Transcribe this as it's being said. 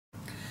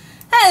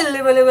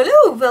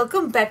Hello,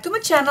 welcome back to my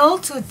channel.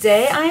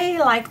 Today I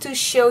like to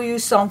show you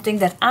something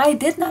that I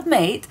did not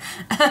make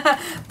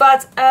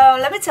but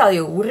let me tell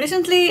you,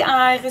 recently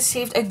I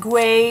received a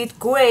great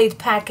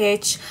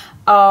package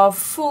of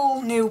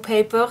full new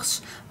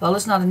papers. Well,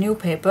 it's not a new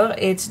paper,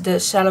 it's the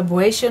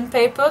celebration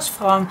papers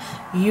from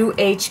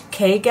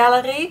UHK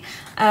Gallery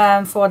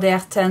for their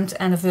 10th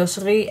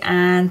anniversary,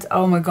 and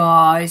oh my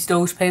gosh,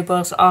 those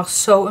papers are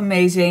so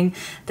amazing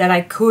that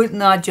I could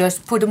not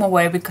just put them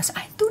away because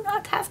I do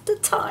not have the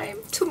time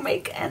to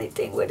make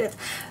anything with it.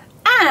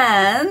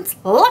 And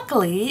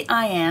luckily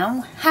I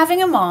am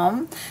having a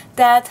mom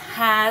that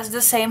has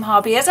the same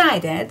hobby as I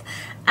did,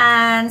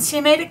 and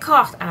she made a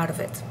card out of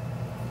it.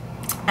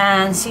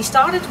 And she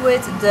started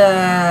with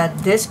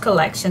this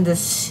collection, the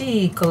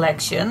C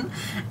collection,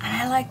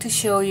 and I like to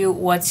show you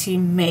what she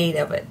made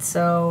of it.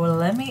 So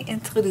let me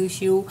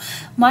introduce you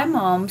my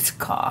mom's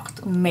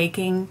card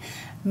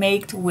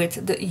made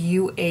with the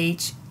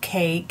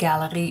UHK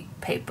Gallery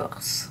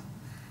papers.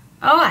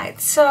 Alright,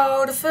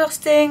 so the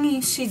first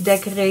thing, she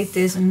decorated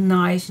this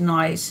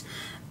nice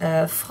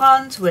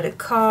front with a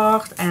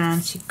card,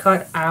 and she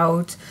cut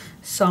out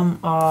some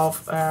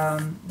of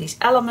these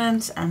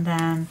elements, and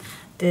then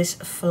this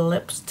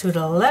flips to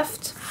the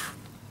left,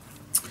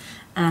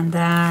 and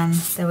then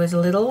there was a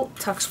little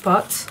tuck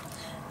spot,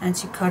 and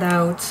she cut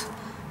out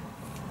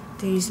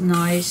these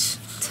nice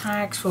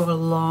tags for a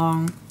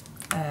long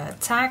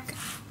tag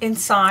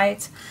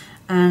inside,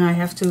 and I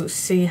have to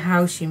see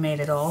how she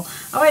made it all.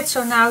 Alright,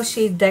 so now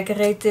she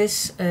decorated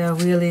this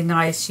really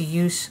nice. She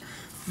used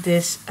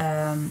this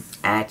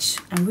edge,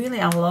 and really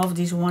I love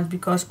these ones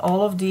because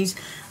all of these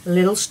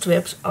little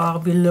strips are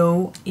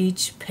below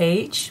each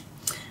page.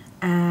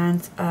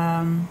 And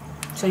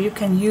so you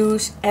can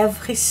use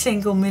every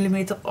single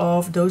millimeter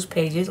of those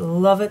pages.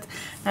 Love it.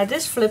 Now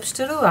this flips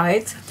to the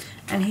right,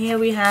 and here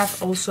we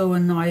have also a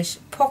nice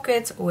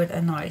pocket with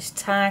a nice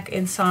tag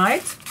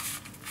inside.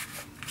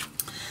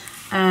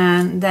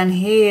 And then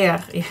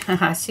here,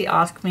 yeah, she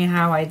asked me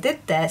how I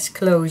did this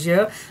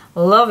closure.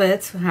 Love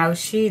it how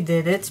she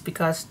did it,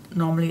 because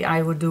normally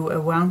I would do a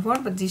round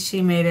one, but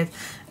she made it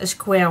a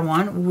square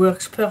one.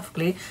 Works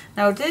perfectly.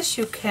 Now this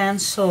you can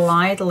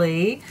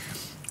slightly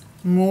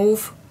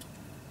move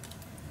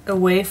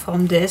away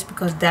from this,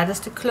 because that is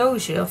the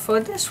closure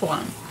for this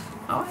one.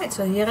 Alright,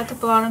 so here at the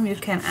bottom you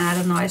can add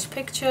a nice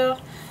picture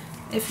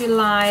if you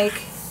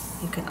like.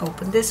 You can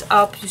open this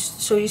up,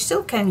 so you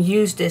still can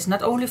use this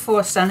not only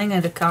for standing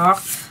in the car,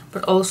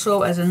 but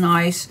also as a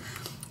nice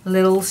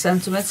little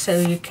sentiment, so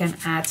you can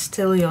add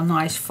still your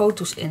nice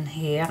photos in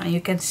here, and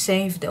you can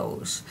save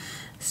those.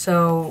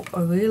 So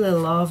I really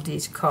love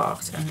these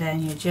cards. And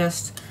then you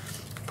just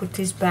put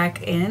this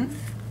back in,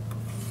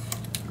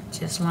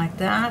 just like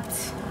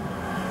that,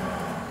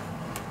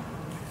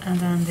 and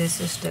then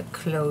this is the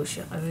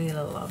closure. I really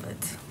love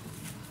it.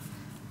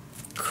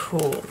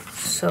 Cool,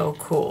 so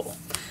cool.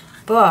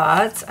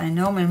 But I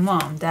know my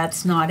mom,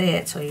 that's not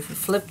it. So if you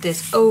flip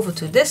this over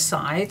to this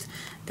side,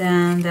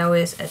 then there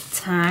is a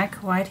tag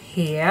right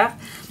here,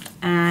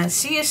 and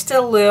she is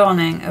still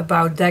learning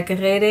about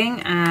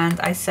decorating, and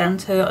I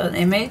sent her an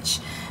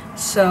image,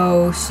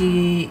 so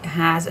she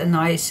has a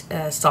nice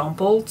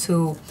sample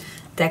to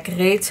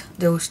decorate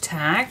those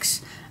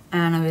tags,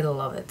 and I really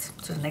love it.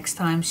 So next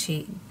time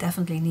she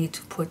definitely needs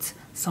to put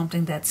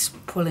something that's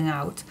pulling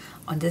out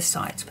on this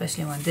side,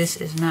 especially when this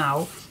is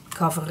now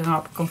covering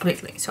up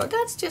completely. So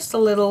that's just a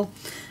little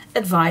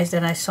advice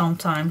that I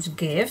sometimes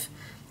give.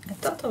 I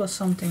thought there was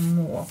something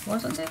more,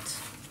 wasn't it?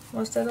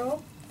 Was that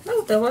all?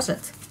 No, there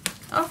wasn't.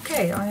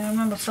 Okay, I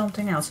remember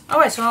something else.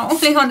 Alright, so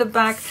only on the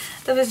back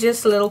there was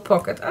just a little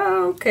pocket.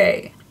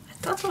 Okay, I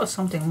thought there was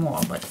something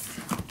more, but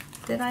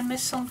did I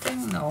miss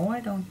something? No, I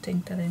don't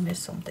think that I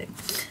missed something.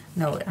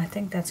 No, I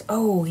think that's,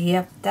 oh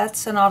yep,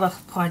 that's another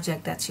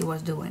project that she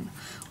was doing,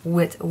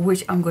 with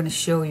which I'm going to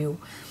show you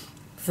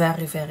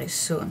very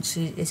soon.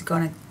 She is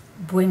going to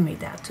bring me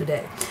that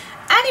today.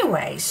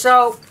 Anyway,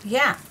 so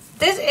yeah,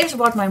 this is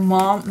what my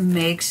mom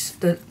makes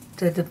the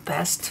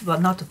best. Well,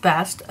 not the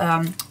best.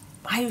 How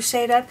you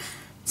say that?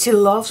 She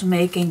loves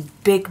making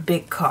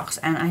big cards,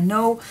 and I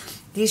know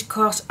these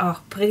cards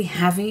are pretty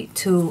heavy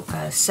to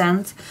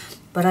send,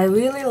 but I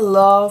really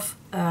love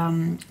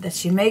that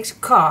she makes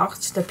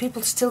cards that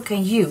people still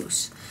can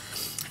use.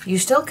 You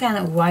still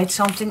can write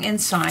something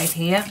inside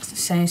here,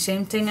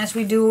 same thing as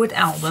we do with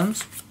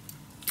albums.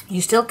 You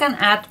still can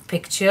add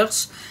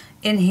pictures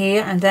in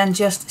here and then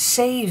just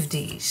save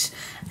these.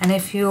 And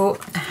if you're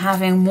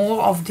having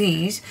more of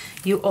these,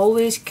 you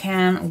always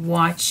can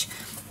watch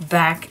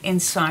back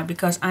inside,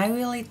 because I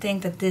really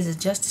think that this is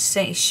just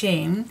a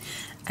shame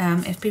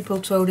if people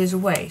throw this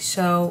away.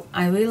 So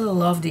I really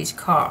love these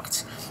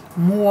cards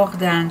more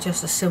than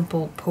just a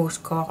simple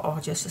postcard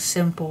or just a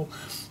simple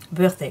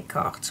birthday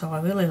card. So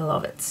I really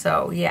love it.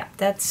 So yeah,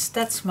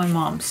 that's my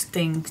mom's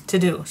thing to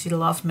do. She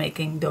loves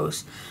making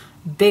those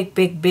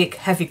big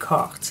heavy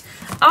cards.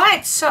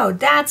 Alright, so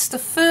that's the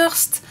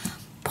first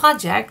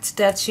project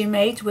that she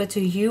made with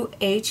the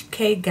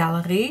UHK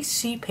Gallery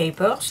C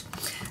papers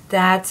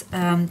that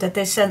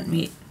they sent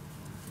me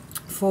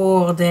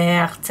for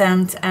their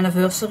 10th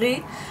anniversary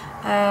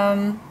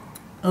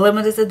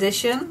limited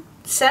edition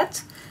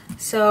set.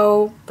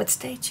 So, but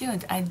stay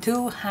tuned. I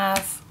do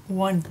have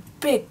one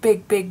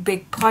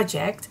big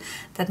project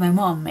that my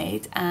mom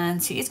made,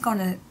 and she's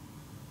gonna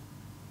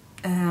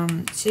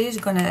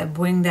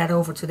bring that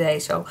over today.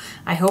 So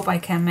I hope I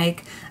can make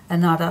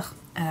another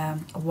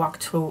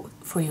walkthrough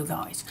for you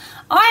guys.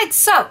 Alright,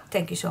 so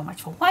thank you so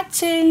much for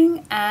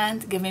watching,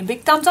 and give me a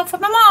big thumbs up for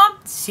my mom.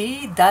 She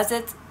does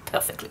it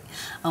perfectly.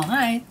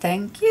 Alright,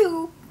 thank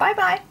you. Bye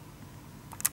bye.